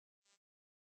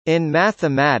In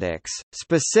mathematics,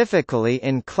 specifically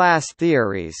in class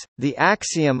theories, the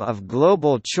axiom of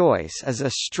global choice is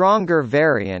a stronger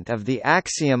variant of the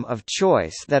axiom of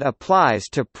choice that applies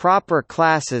to proper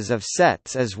classes of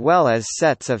sets as well as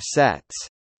sets of sets.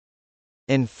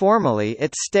 Informally,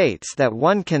 it states that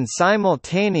one can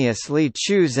simultaneously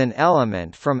choose an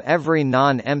element from every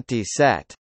non-empty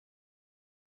set.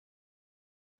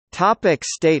 Topic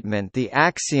statement. The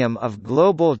axiom of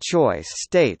global choice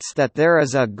states that there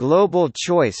is a global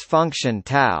choice function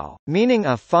tau, meaning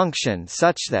a function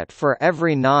such that for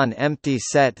every non-empty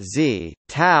set Z,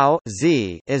 tau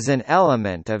Z is an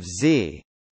element of Z.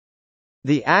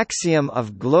 The axiom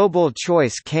of global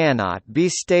choice cannot be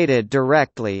stated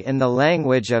directly in the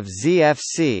language of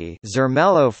ZFC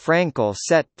Zermelo-Fraenkel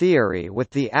set theory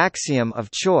with the axiom of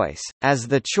choice, as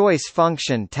the choice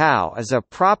function tau is a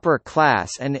proper class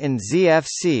and in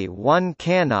ZFC one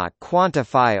cannot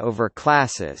quantify over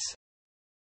classes.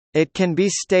 It can be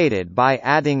stated by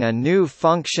adding a new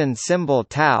function symbol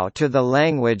tau to the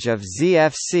language of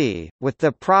ZFC, with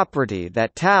the property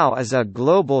that tau is a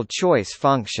global choice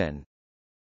function.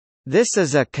 This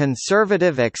is a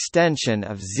conservative extension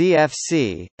of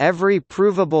ZFC. Every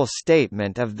provable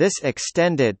statement of this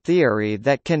extended theory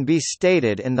that can be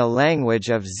stated in the language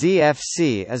of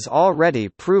ZFC is already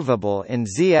provable in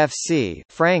ZFC.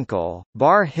 Fraenkel,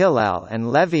 Bar Hillel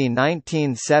and Levy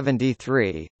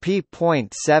 1973,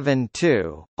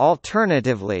 p.72.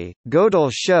 Alternatively,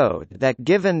 Gödel showed that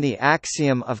given the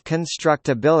axiom of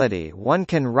constructibility one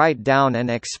can write down an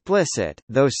explicit,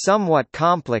 though somewhat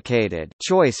complicated,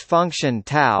 choice function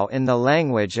tau in the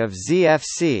language of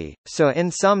ZFC, so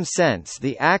in some sense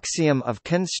the axiom of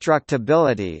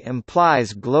constructibility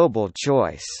implies global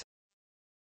choice.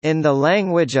 In the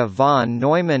language of von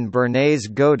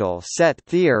Neumann-Bernays-Gödel set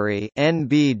theory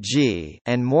 (NBG)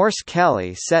 and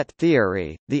Morse-Kelley set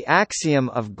theory, the axiom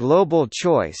of global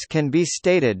choice can be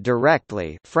stated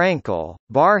directly. Fraenkel,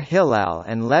 Bar Hillel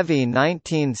and Levy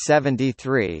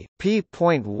 1973,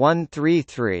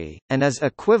 p.133, and is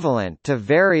equivalent to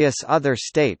various other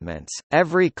statements.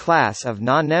 Every class of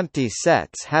nonempty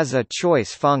sets has a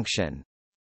choice function.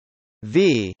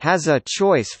 V has a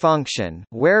choice function,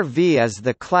 where V is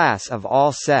the class of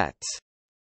all sets.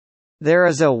 There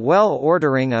is a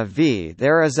well-ordering of V.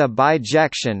 There is a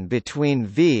bijection between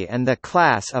V and the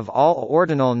class of all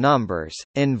ordinal numbers.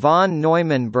 In von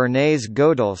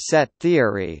Neumann-Bernays-Gödel set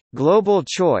theory, global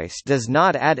choice does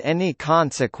not add any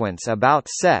consequence about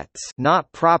sets,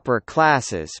 not proper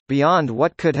classes, beyond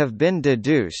what could have been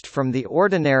deduced from the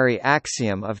ordinary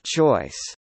axiom of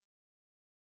choice.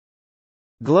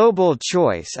 Global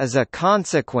choice is a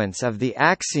consequence of the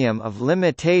axiom of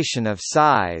limitation of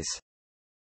size.